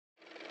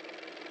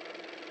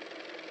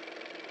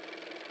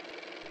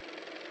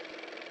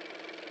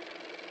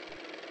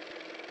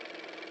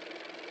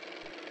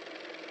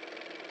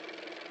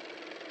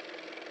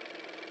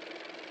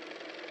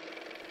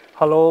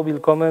Hello,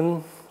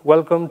 willkommen.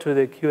 Welcome to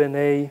the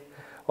Q&A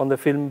on the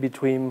film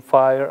Between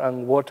Fire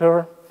and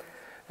Water.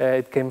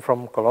 It came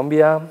from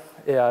Colombia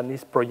and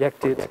is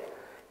projected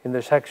in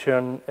the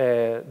section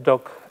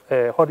DOK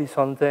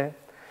Horizonte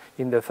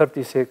in the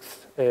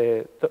 36th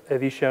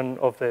edition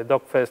of the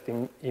DOK.fest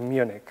in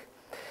Munich.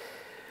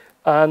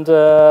 And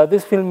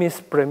this film is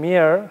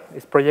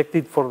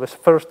projected for the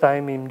first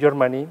time in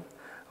Germany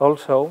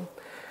also,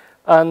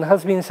 and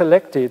has been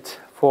selected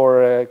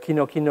for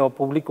Kino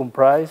Publikum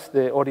Prize,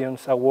 the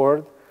Audience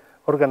Award,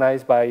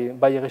 organized by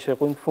Bayerischer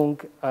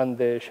Rundfunk and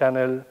the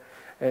channel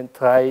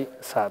ENTRE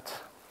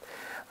Sat.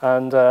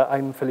 And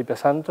I'm Felipe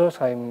Santos.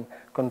 I'm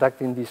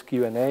conducting this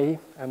Q&A.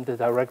 I'm the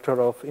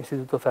director of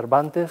Instituto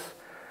Cervantes.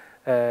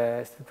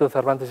 Instituto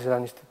Cervantes is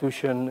an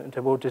institution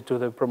devoted to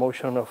the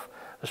promotion of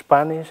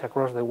Spanish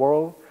across the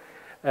world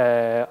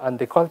and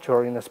the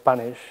culture in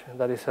Spanish.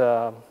 That is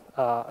a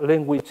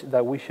language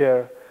that we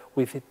share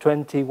with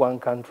 21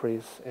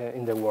 countries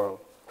in the world.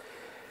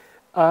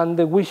 And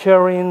we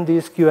share in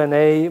this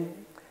Q&A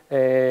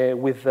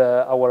with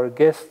our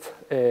guest,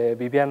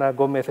 Viviana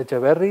Gómez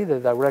Echeverry, the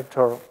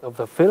director of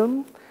the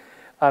film,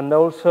 and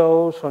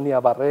also Sonia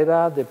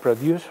Barrera, the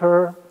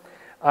producer,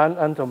 and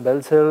Anton,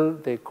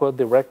 the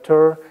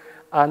co-director,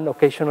 and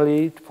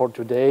occasionally, for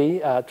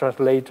today, a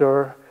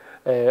translator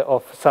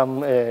of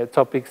some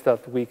topics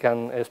that we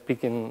can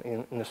speak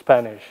in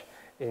Spanish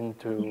in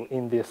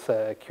this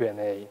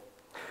Q&A.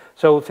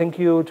 So thank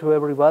you to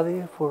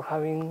everybody for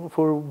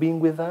being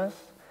with us.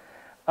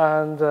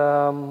 And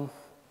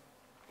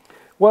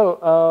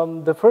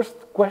the first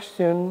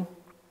question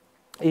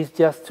is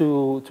just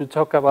to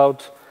talk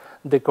about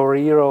the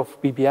career of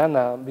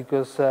Viviana,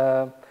 because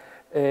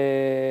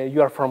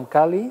you are from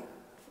Cali.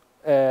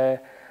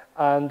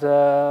 And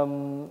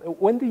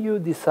when do you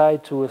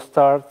decide to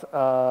start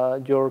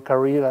your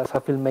career as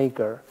a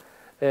filmmaker?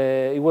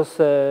 It was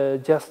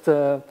just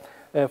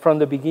from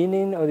the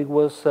beginning, or it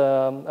was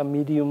a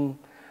medium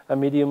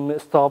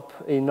stop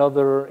in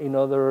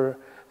other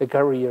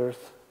careers?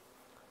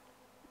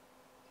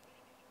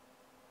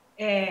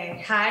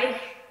 Hi,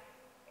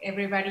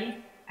 everybody.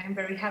 I'm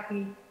very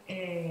happy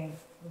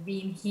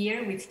being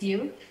here with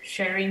you,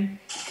 sharing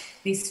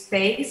this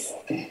space.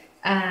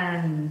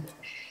 And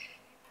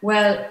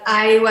well,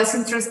 I was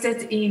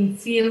interested in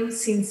film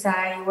since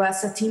I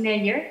was a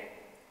teenager.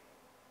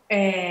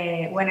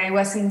 When I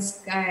was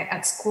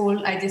at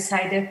school, I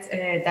decided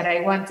that I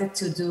wanted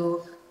to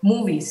do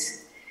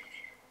movies.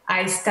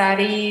 I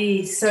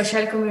studied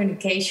social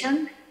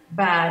communication,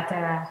 but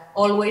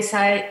always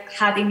I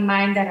had in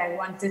mind that I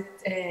wanted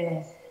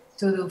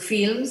to do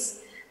films.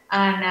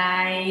 And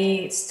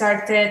I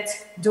started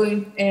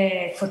doing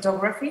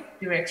photography,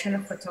 direction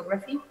of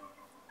photography.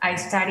 I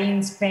studied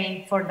in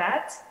Spain for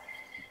that.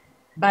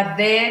 But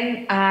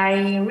then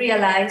I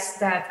realized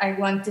that I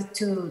wanted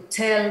to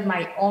tell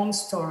my own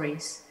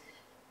stories.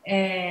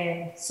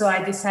 So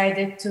I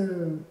decided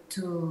to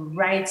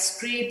write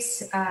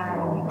scripts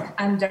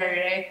and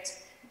direct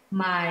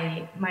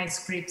my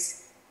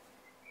scripts.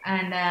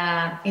 And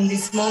in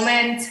this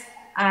moment,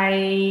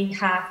 I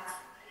have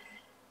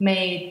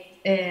made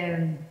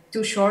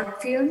 2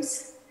 short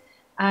films.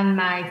 And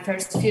my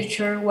first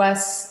feature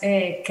was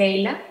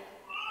Kayla,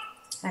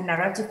 a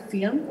narrative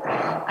film,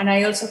 and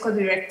I also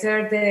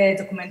co-directed the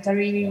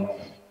documentary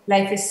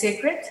Life is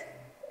Secret,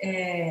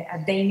 a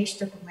Danish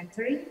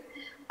documentary,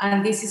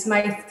 and this is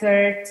my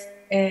third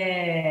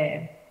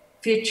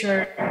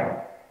feature,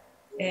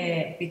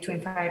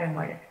 Between Fire and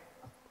Water.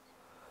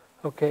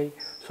 Okay,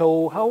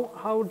 so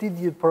how did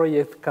your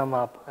project come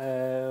up?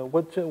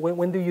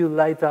 When do you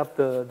light up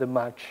the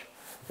match?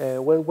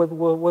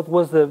 What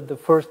was the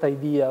first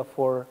idea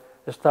for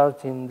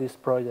starting this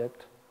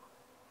project?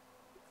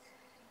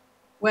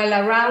 Well,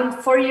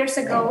 around 4 years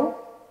ago,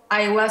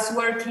 I was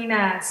working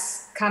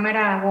as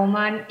camera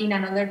woman in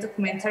another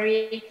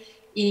documentary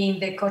in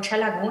the Cocha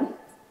Lagoon.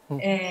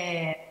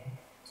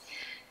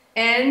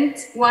 And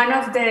one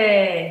of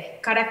the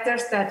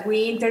characters that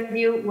we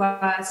interviewed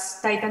was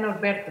Taita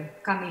Norberto,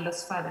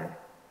 Camilo's father.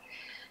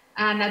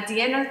 And at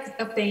the end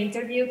of the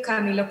interview,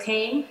 Camilo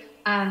came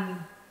and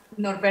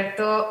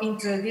Norberto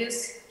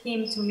introduced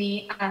him to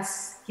me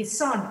as his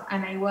son.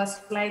 And I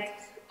was like,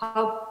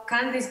 how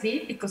can this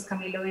be? Because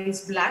Camilo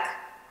is Black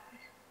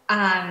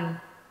and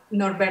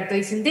Norberto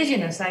is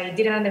indigenous. I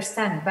didn't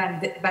understand.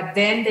 But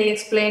then they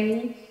explained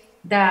me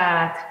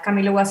that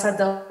Camilo was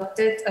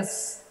adopted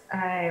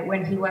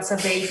when he was a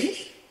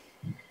baby,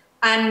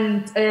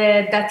 and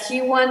that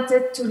he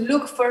wanted to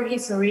look for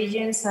his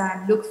origins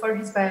and look for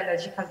his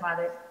biological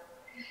mother.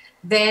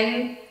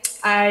 Then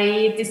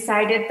I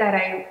decided that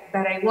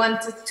I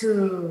wanted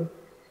to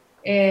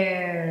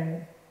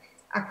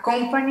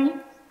accompany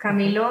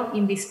Camilo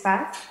in this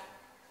path.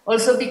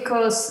 Also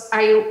because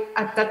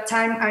at that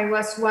time I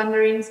was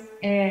wondering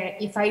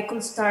if I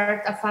could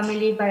start a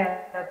family by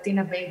adopting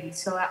a baby.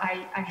 So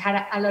I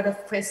had a lot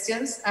of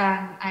questions,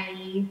 and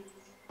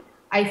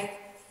I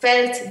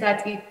felt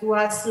that it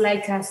was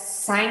like a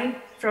sign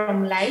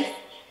from life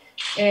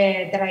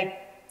that I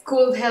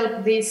could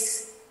help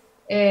this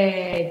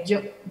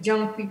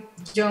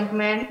young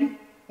men,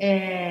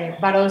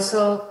 but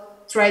also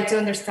try to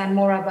understand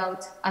more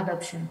about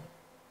adoption.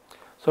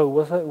 So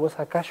it was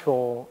a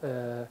casual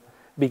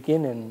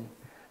beginning.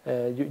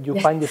 You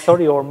find the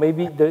story, or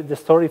maybe the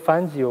story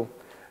finds you.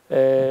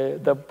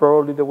 That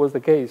probably that was the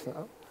case.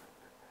 No?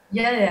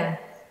 Yeah,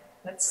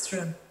 that's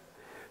true.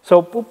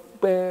 So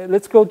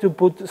let's go to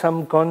put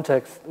some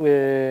context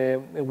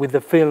with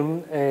the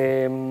film,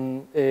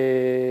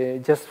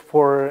 just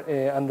for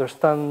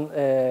understand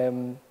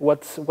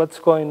what's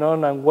going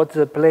on and what's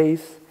the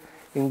place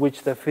in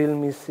which the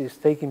film is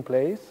taking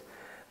place.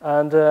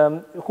 And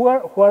who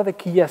are the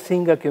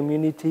Quillacinga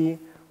community?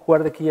 Who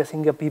are the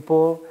Quillacinga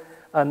people?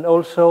 And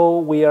also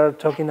we are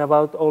talking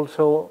about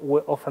also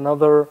of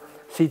another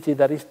city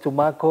that is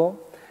Tumaco.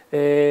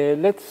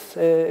 Let's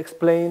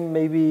explain.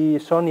 Maybe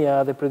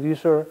Sonia, the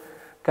producer,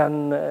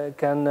 can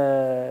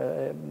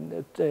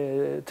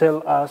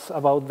tell us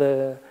about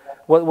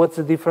what's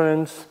the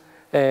difference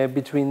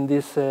between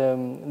these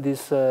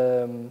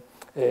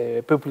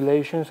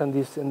populations and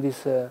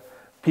these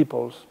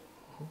peoples.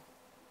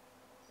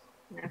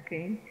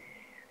 Okay.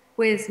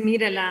 Pues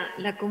mira,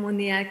 la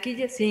comunidad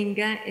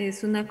Quillacinga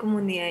es una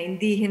comunidad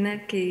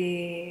indígena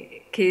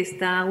que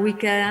está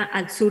ubicada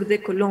al sur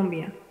de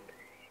Colombia,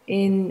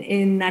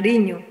 en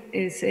Nariño,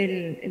 es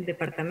el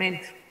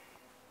departamento.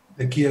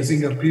 The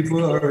Quillacinga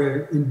people are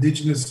an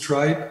indigenous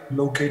tribe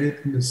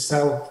located in the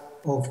south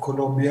of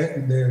Colombia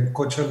in the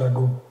Cocha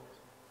Lagoon.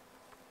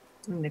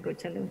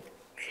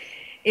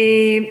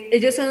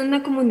 Ellos son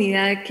una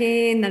comunidad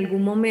que en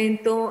algún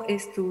momento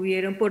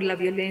estuvieron, por la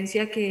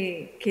violencia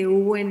que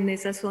hubo en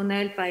esa zona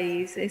del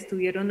país,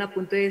 estuvieron a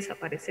punto de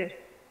desaparecer.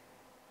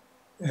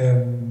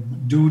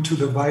 Due to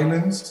the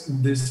violence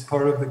in this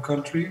part of the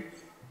country,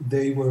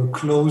 they were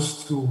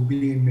close to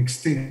being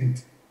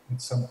extinct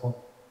at some point.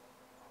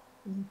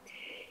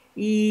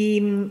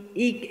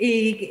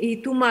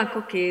 Y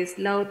Tumaco, que es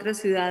la otra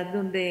ciudad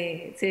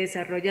donde se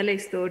desarrolla la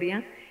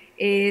historia,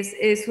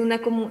 es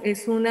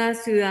una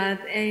ciudad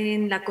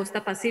en la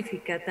costa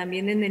pacífica,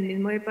 también en el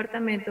mismo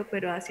departamento,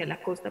 pero hacia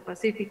la costa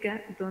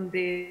pacífica,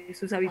 donde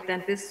sus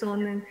habitantes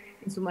son en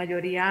su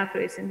mayoría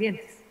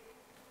afrodescendientes.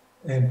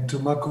 And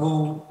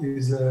Tumaco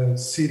is a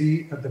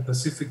city at the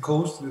Pacific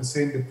coast, in the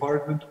same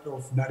department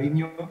of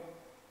Nariño,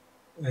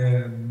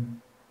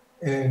 and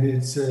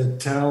it's a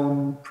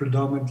town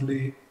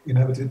predominantly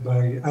inhabited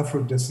by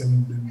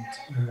Afro-descendant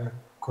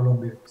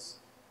Colombians.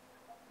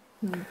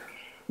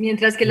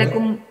 Mientras que la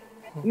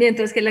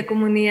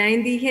comunidad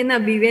indígena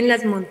vive en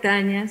las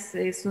montañas,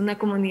 es una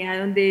comunidad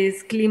donde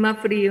es clima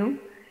frío.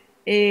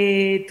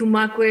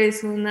 Tumaco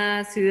es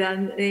una ciudad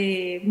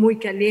muy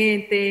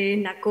caliente,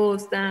 en la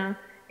costa,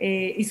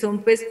 y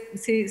son, pues,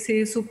 sí,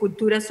 sus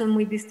culturas son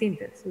muy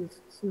distintas,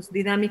 sus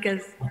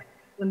dinámicas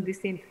son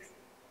distintas.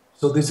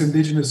 So this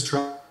indigenous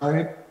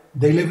tribe,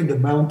 they live in the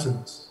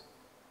mountains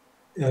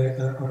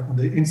on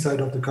the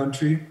inside of the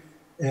country,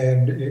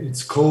 and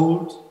it's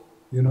cold.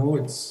 You know,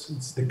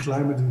 it's the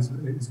climate is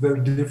very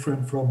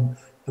different from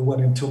the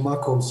one in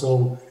Tumaco.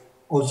 So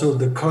also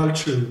the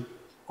culture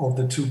of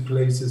the two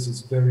places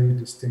is very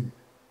distinct.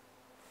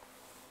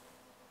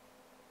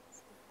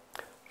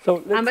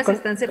 So ambas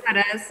están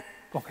separadas.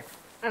 Okay.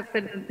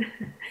 Perdón.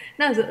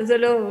 No,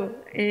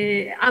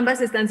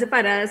 ambas están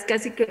separadas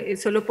casi que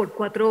solo por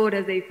 4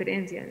 horas de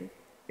diferencia.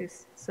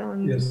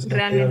 Son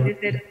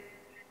realmente.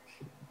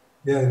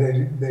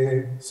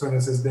 Sonia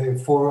says they're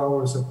 4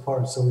 hours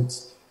apart, so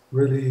it's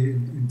really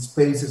in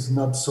space is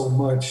not so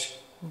much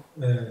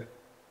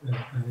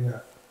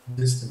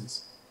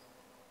distance.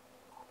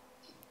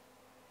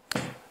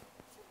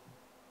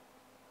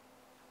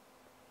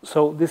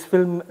 So this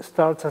film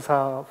starts as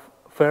a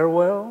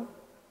farewell.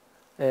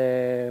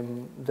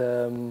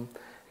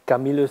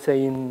 Camilo is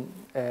saying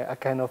a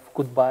kind of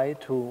goodbye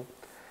to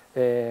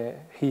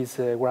his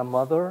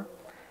grandmother,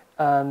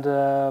 and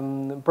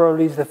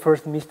probably it's the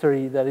first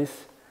mystery that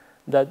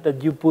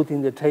you put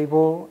in the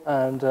table.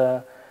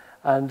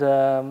 And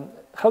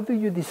how do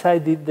you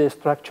decide the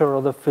structure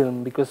of the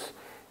film? Because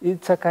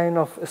it's a kind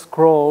of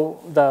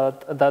scroll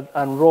that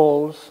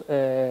unrolls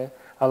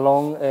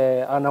along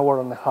an hour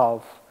and a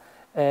half.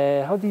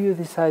 How do you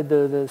decide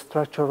the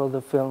structure of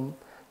the film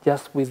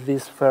just with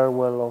this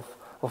farewell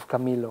of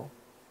Camilo?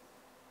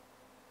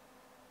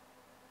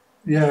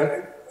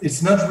 Yeah,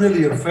 it's not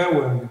really a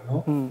farewell, you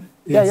know.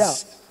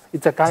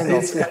 It's a kind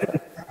of.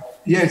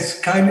 It's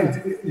kind of.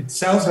 It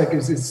sounds like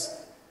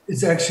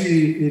it's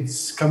actually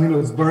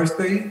Camilo's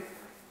birthday,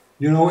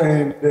 you know,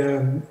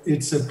 and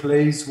it's a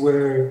place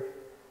where,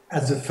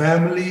 as a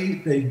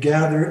family, they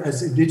gather.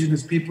 As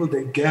indigenous people,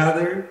 they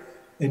gather,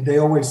 and they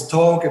always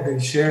talk and they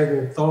share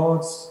their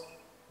thoughts,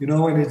 you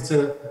know, and it's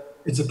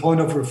a point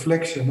of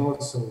reflection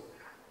also.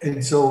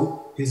 And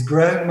so his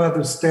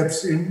grandmother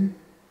steps in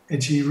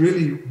and she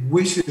really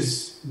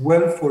wishes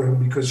well for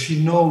him because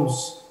she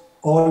knows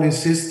all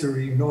his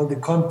history and all the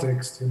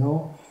context, you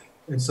know.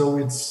 And so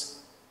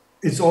it's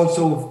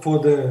also for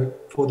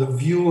the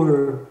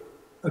viewer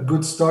a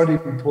good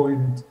starting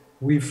point,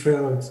 we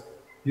felt,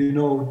 you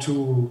know,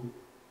 to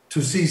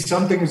to see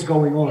something is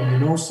going on, you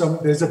know,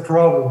 there's a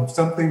problem,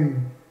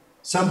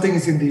 something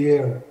is in the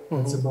air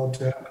that's about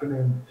to happen,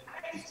 and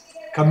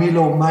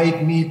Camilo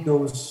might need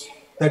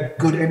that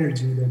good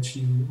energy that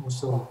she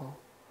also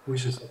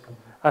wishes upon.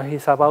 And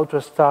he's about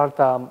to start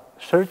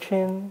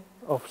searching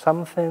of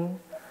something,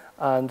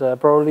 and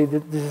probably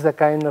this is a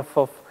kind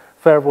of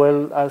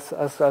farewell,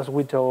 as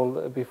we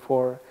told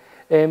before.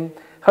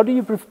 How do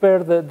you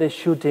prepare the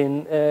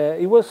shooting?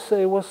 It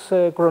was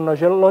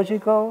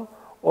chronological,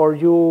 or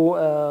you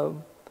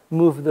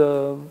move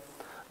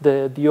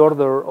the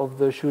order of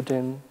the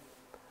shooting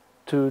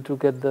to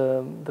get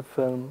the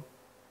film?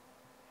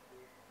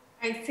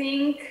 I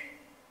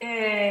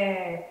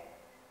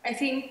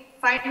think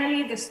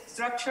finally the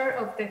structure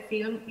of the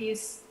film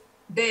is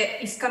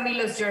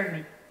Camilo's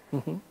journey.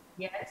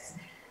 Yes,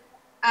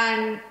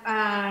 and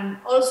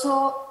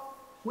also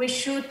we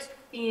shoot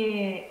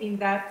in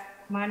that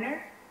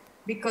manner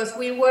because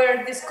we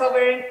were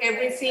discovering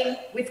everything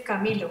with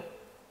Camilo.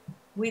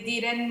 We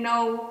didn't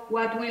know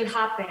what will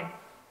happen,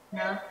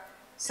 no?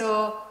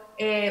 So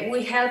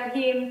we helped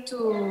him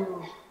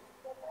to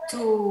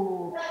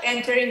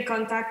enter in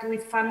contact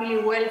with family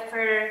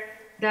welfare.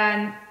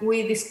 Then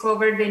we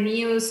discovered the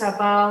news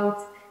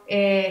about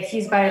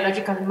his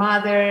biological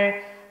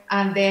mother,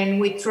 and then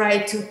we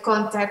tried to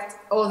contact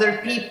other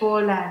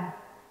people, and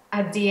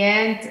at the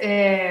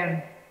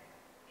end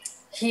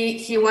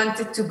he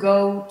wanted to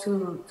go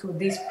to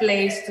this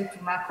place, to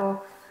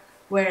Tumaco,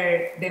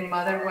 where the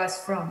mother was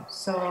from.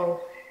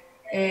 So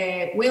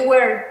we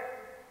were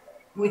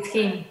with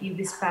him in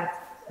this path,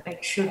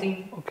 like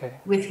shooting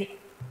with him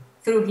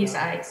through his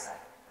eyes.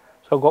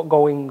 So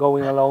going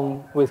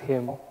along with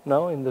him,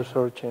 no, in the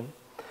searching.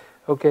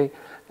 Okay,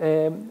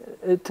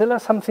 tell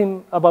us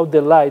something about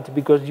the light,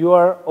 because you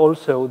are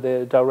also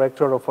the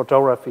director of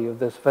photography of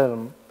this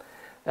film,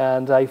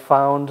 and I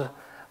found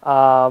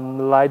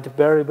light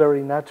very,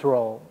 very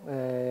natural,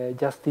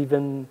 just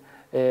even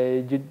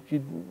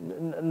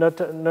not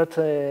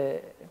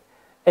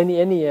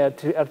any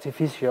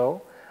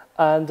artificial.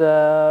 And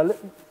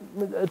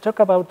talk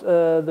about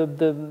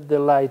the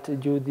light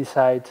you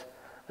decide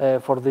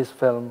for this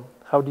film.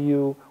 How do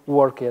you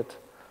work it?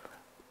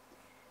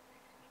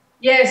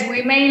 Yes,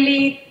 we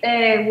mainly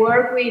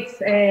work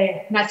with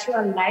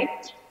natural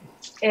light,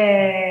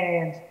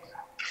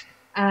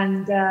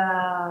 and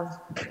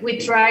we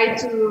try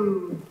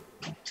to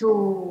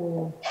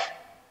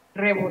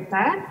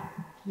rebotar,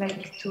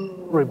 like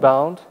to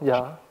rebound,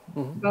 yeah.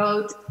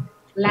 Both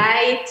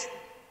light,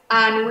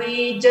 and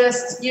we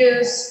just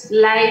use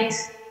light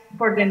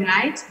for the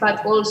night,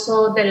 but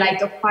also the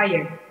light of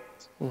fire.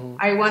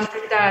 I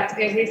wanted that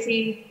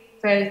everything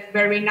felt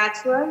very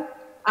natural,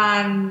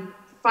 and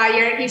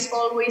fire is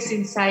always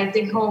inside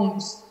the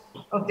homes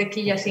of the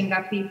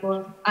Quillacinga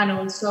people, and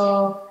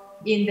also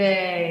in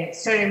the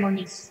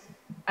ceremonies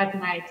at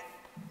night.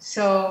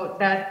 So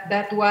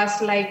that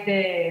was like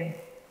the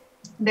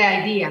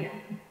idea.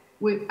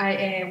 We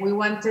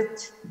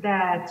wanted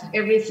that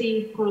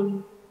everything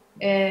could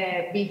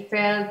be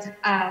felt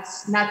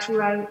as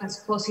natural as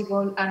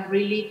possible, and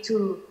really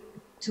to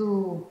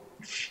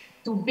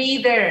be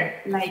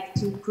there, like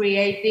to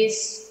create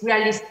this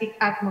realistic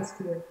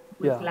atmosphere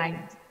with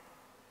light.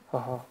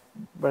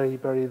 Very,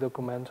 very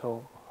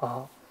documental.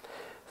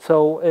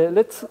 So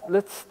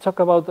let's talk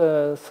about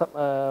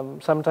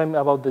sometime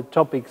about the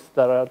topics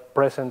that are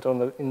present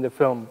in the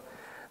film.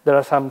 There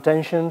are some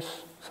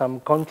tensions, some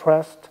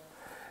contrast,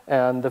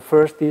 and the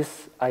first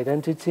is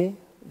identity.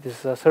 This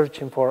is a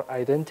searching for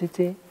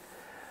identity,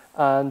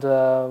 and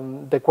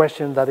the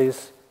question that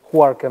is,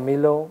 who are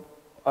Camilo?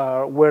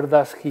 Where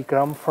does he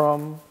come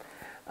from?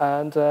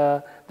 And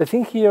the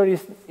thing here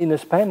is, in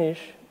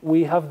Spanish,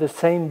 we have the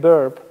same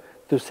verb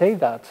to say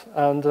that,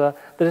 and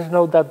there is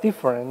no that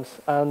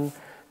difference. And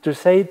to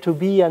say to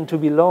be and to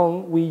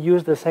belong, we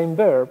use the same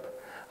verb,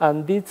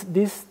 and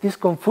this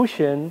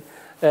confusion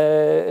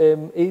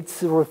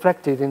it's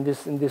reflected in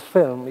this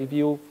film. If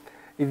you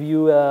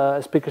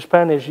speak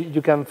Spanish,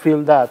 you can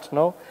feel that,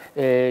 no?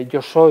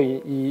 Yo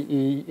soy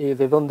y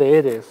de dónde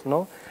eres,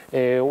 no?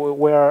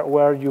 Where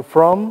are you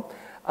from,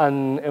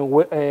 and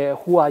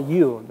who are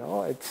you?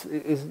 No, it's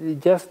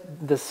just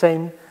the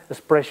same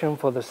expression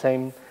for the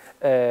same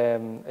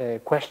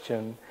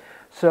question.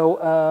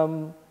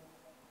 So,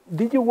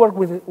 did you work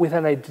with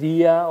an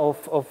idea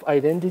of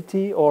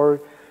identity, or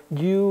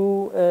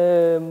you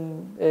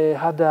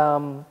had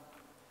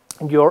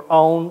your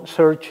own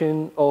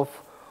searching of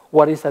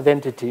what is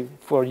identity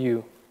for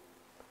you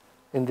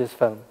in this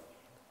film?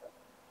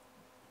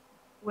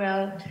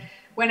 Well,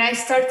 when I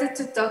started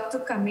to talk to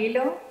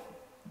Camilo,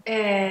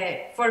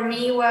 for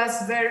me it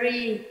was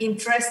very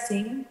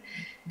interesting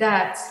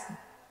that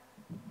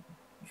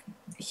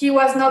he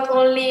was not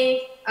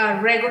only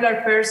a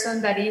regular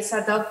person that is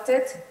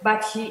adopted,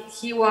 but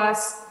he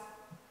was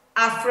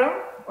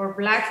Afro or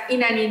Black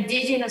in an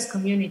indigenous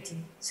community.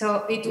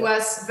 So it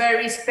was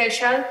very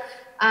special,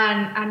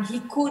 and he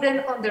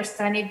couldn't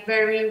understand it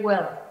very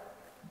well.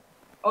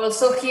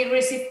 Also, he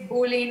received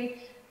bullying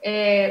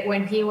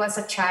when he was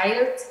a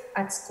child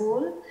at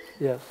school.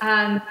 Yes.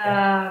 And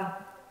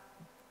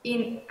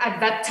at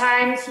that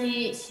time,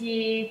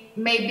 he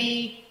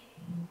maybe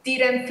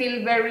didn't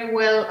feel very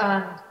well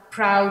and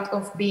proud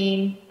of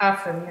being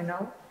Afro, you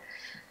know.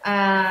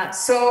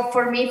 So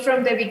for me,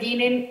 from the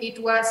beginning, it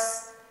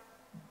was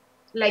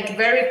like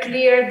very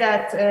clear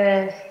that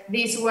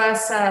this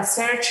was a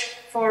search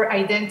for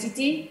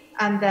identity,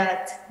 and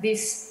that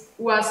this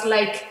was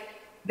like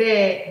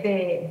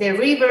the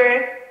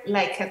river,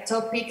 like a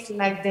topic,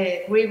 like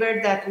the river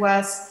that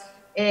was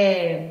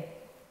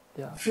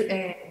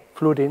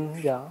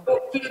flooding, yeah.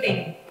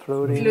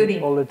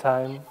 Flooding all the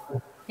time.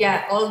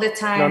 Yeah, all the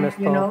time,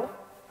 Non-stop. you know.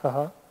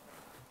 Uh-huh.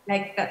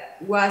 Like that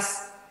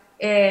was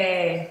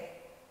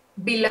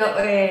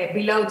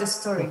below the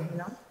story, you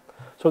know.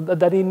 So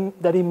that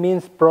it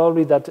means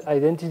probably that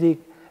identity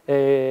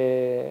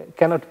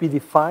cannot be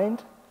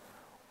defined,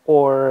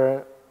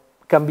 or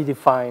can be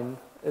defined.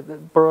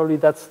 Probably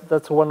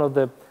that's one of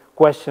the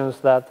questions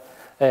that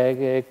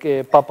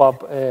pop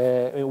up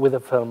with the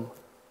film.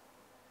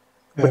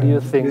 What do you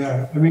think?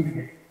 Yeah, I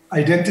mean,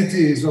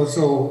 identity is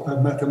also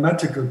a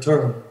mathematical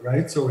term,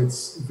 right? So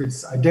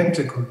it's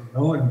identical, you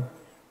know, and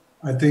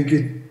I think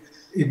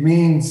it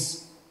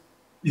means,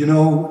 you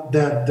know,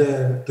 that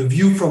the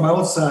view from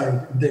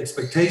outside, the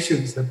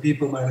expectations that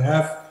people might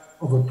have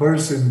of a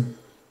person,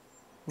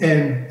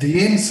 and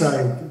the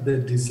inside, the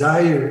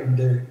desire and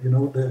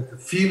the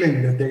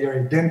feeling that they are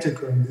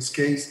identical. In this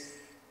case,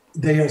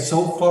 they are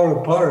so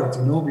far apart,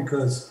 you know,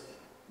 because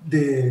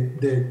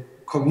the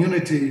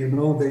community, you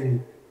know,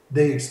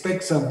 they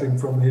expect something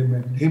from him,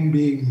 and him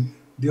being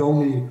the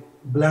only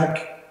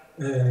black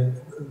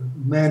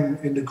man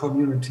in the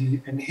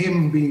community, and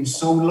him being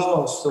so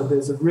lost. So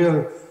there's a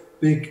real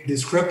big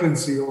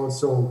discrepancy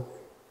also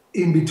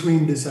in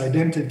between this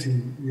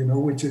identity, you know,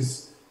 which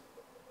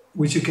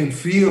you can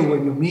feel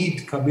when you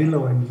meet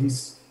Camilo, and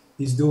he's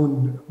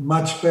doing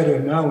much better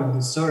now in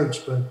the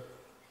search, but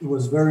it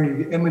was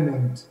very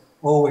eminent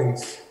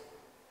always,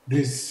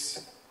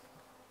 this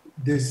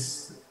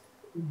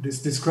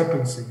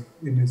discrepancy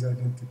in his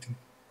identity.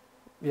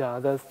 Yeah,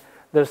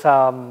 there's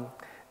a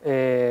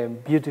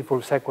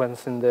beautiful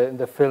sequence in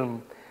the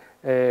film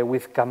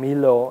with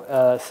Camilo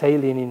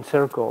sailing in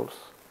circles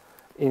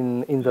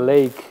in the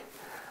lake,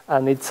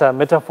 and it's a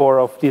metaphor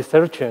of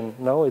desertion.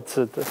 No, it's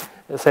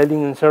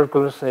sailing in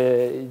circles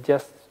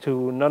just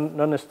to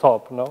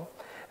non-stop. No,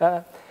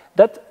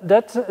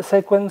 that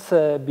sequence,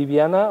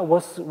 Viviana,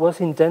 was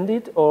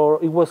intended, or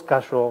it was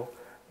casual?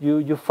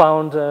 You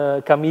found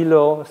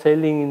Camilo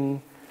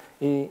sailing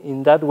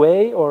in that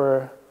way,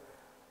 or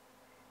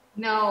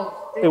no?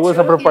 It was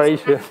a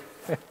preparation.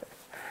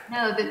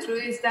 No, the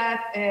truth is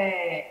that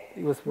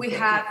we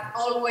had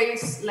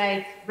always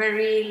like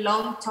very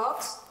long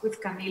talks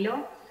with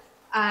Camilo,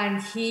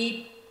 and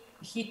he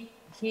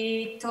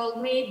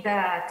told me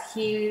that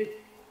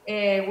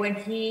when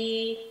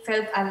he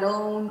felt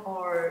alone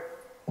or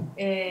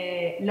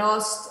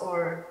lost,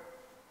 or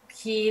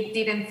he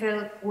didn't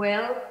feel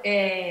well,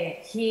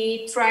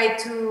 he tried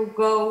to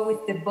go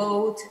with the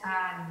boat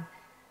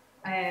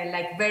and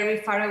like very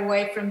far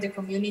away from the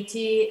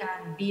community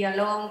and be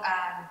alone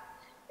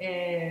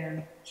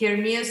and hear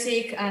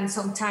music. And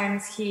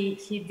sometimes he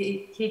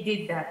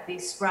did that,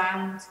 this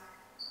round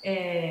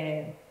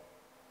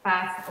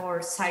path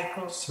or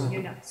cycles,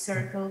 you know,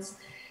 circles.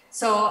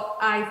 So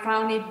I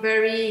found it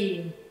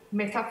very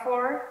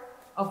metaphor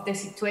of the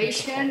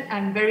situation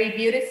and very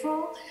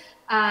beautiful.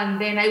 And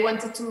then I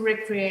wanted to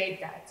recreate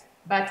that,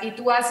 but it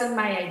wasn't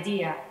my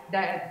idea.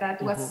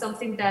 That was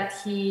something that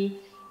he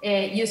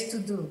used to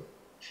do.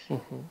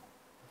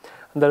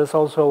 And there is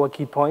also a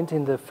key point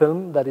in the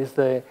film, that is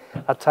the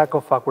attack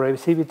of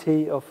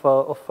aggressivity of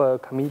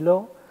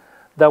Camilo.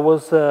 That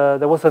was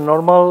a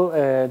normal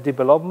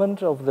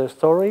development of the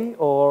story,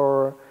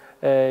 or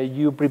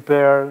you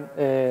prepare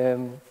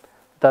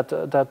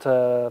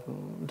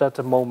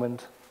that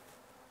moment?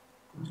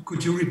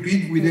 Could you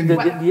repeat within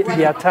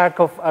the attack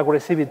of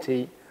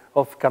aggressivity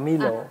of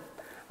Camilo?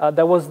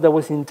 That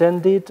was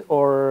intended,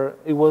 or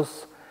it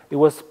was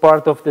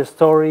part of the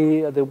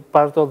story, the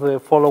part of the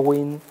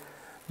following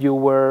you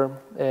were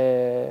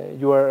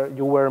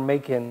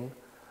making?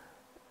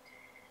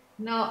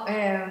 No,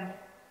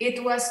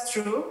 it was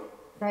true.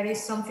 That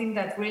is something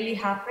that really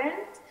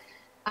happened.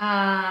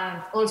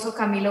 And also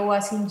Camilo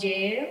was in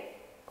jail.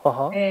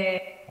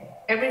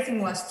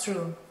 Everything was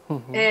true.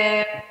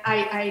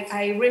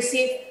 I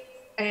received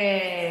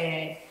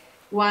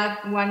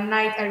one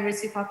night I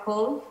received a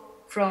call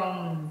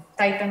from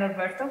Titan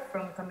Alberto,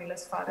 from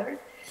Camilo's father,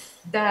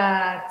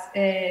 that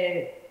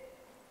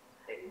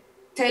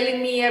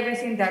telling me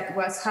everything that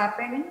was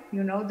happening,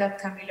 you know, that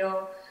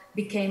Camilo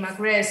became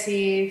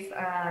aggressive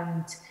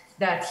and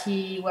that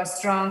he was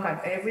drunk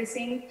and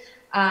everything.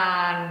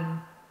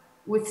 And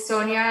with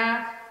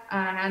Sonia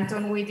and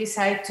Anton, we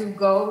decided to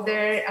go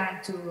there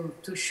and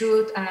to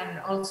shoot, and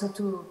also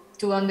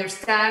to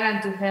understand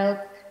and to help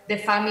the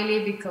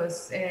family,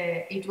 because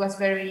it was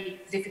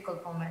very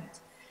difficult moment.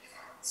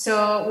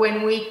 So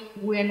when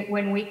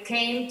we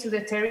came to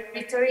the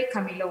territory,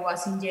 Camilo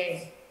was in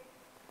jail.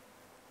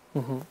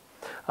 Mm-hmm.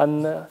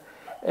 And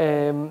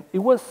it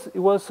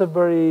was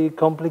very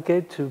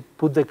complicated to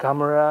put the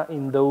camera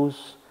in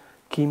those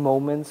key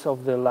moments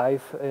of the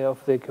life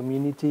of the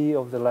community,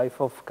 of the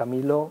life of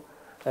Camilo,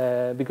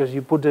 because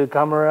you put the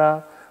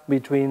camera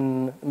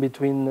between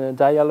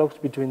dialogues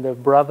between the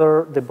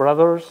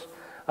brothers,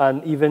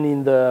 and even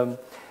in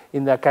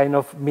the kind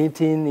of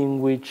meeting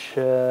in which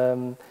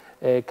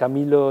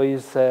Camilo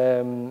is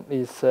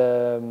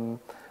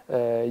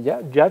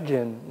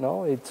judging.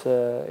 No, it's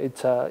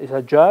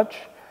a judge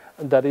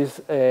that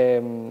is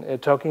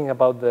talking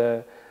about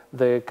the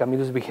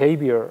Camilo's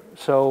behavior.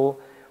 So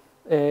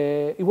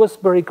it was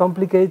very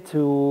complicated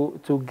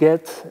to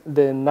get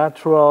the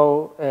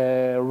natural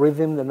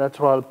rhythm, the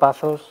natural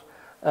pathos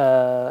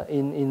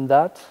in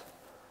that.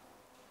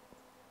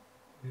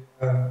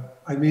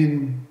 I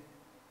mean,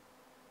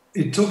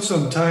 it took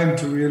some time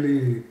to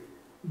really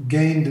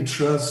gain the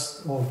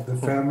trust of the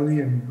family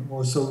and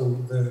also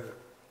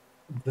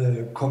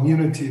the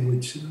community,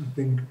 which I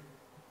think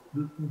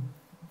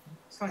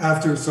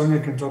after Sonia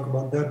can talk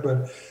about that,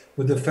 but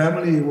with the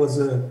family it was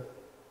a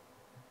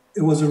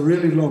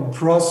really long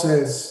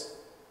process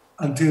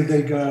until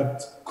they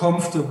got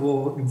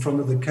comfortable in front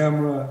of the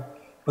camera.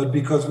 But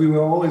because we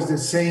were always the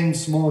same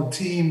small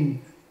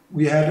team,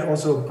 we had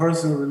also a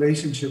personal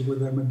relationship with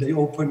them, and they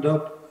opened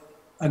up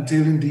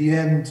until in the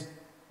end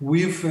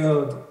we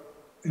felt,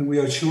 and we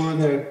are sure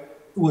that it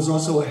was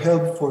also a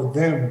help for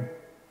them.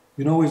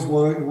 You know, it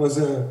was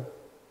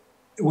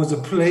a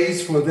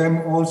place for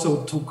them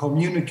also to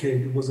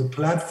communicate. It was a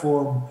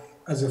platform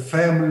as a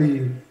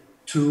family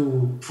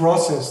to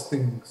process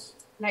things.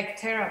 Like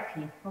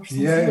therapy or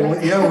something.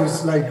 It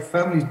was like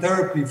family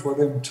therapy for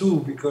them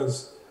too,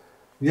 because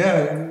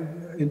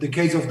in the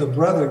case of the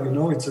brother, you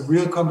know, it's a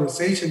real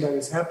conversation that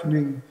is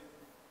happening,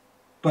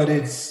 but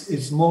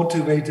it's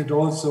motivated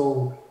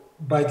also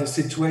by the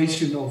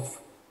situation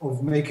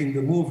of making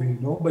the movie, you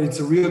know. But it's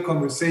a real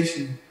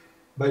conversation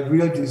by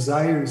real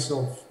desires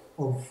of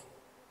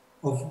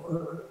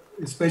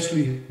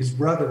especially his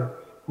brother,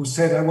 who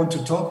said, "I want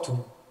to talk to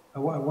him. I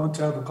want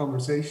to have a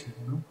conversation,"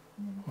 you know.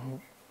 Mm-hmm.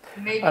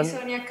 Maybe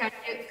Sonia, can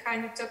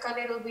you talk a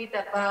little bit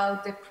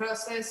about the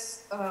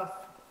process of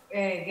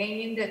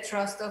gaining the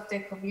trust of the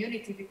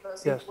community,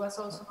 because it was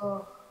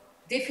also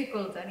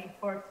difficult and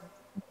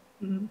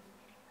important.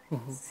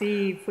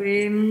 Sí,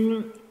 fue,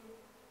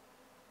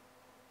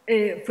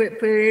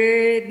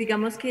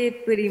 digamos que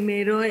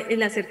primero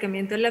el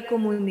acercamiento a la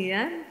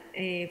comunidad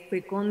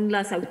fue con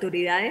las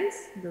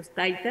autoridades, los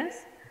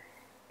taitas,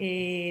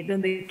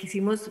 donde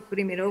quisimos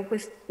primero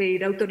pues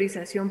pedir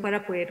autorización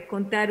para poder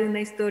contar una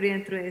historia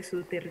dentro de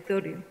su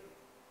territorio.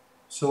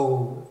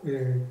 So,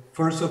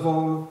 first of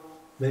all,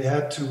 they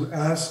had to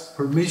ask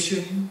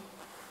permission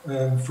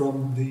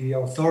from the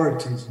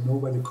authorities, you know,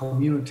 by the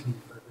community,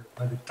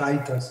 by the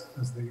taitas,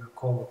 as they are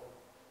called.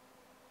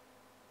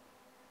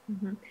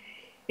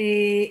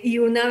 Y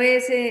una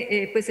vez,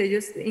 pues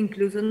ellos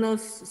incluso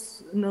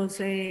nos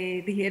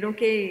dijeron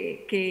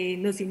que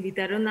nos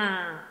invitaron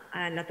a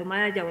la toma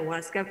de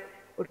ayahuasca,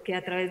 porque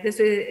a través de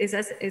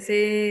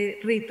ese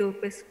rito,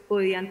 pues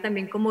podían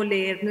también como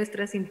leer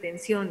nuestras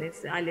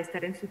intenciones al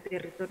estar en su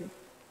territorio.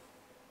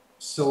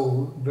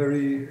 So,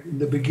 in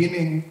the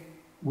beginning,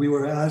 we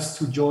were asked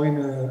to join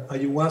a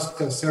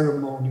ayahuasca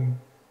ceremony,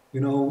 you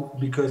know,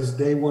 because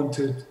they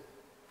wanted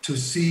to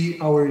see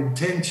our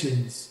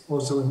intentions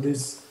also in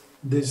this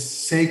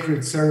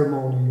sacred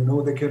ceremony. You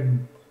know, they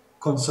can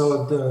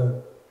consult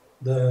the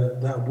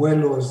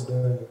abuelos,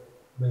 the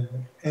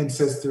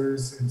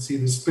ancestors, and see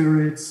the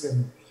spirits,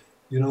 and,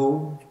 you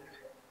know,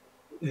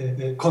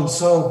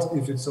 consult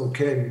if it's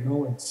okay, you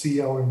know, and see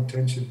our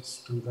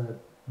intentions through that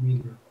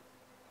medium.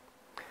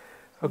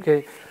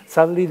 Okay,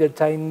 sadly the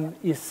time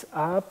is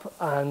up,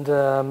 and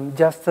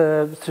just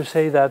to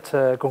say that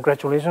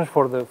congratulations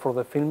for the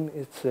film.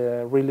 It's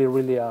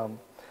really a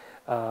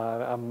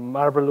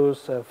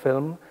marvelous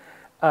film.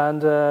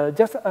 And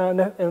just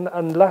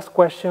and last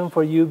question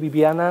for you,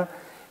 Viviana,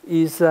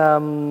 is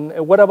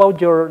what about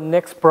your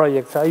next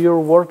projects? Are you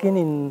working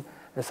in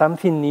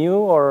something new,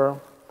 or?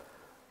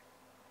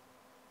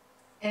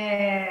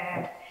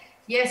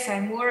 Yes,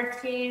 I'm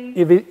working.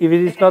 If it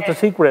is not a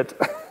secret.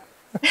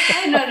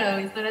 No,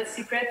 it's not a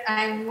secret.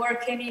 I'm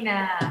working in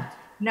a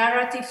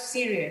narrative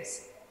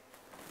series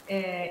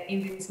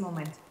in this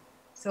moment.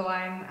 So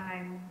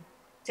I'm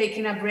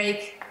taking a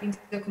break in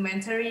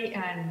documentary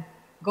and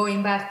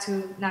going back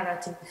to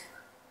narrative.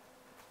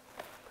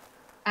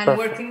 And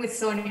Perfect. Working with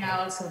Sonia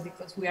also,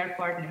 because we are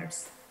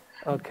partners.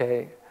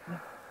 Okay.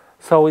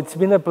 So it's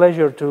been a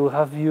pleasure to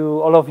have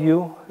you, all of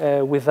you,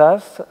 with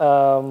us.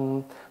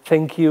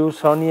 Thank you,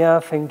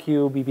 Sonia. Thank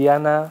you,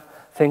 Viviana.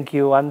 Thank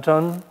you,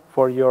 Anton,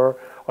 for your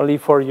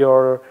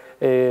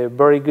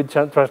very good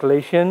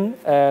translation,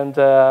 and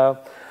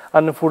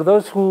for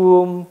those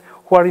who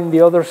are in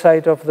the other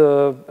side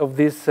of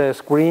this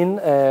screen,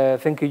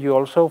 thank you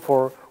also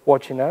for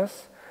watching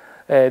us.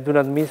 Do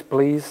not miss,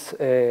 please,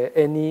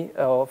 any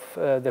of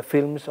the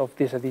films of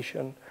this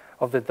edition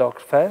of the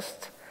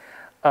DOK.fest.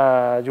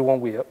 You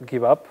won't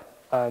give up,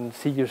 and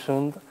see you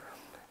soon,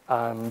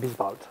 and bis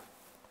bald.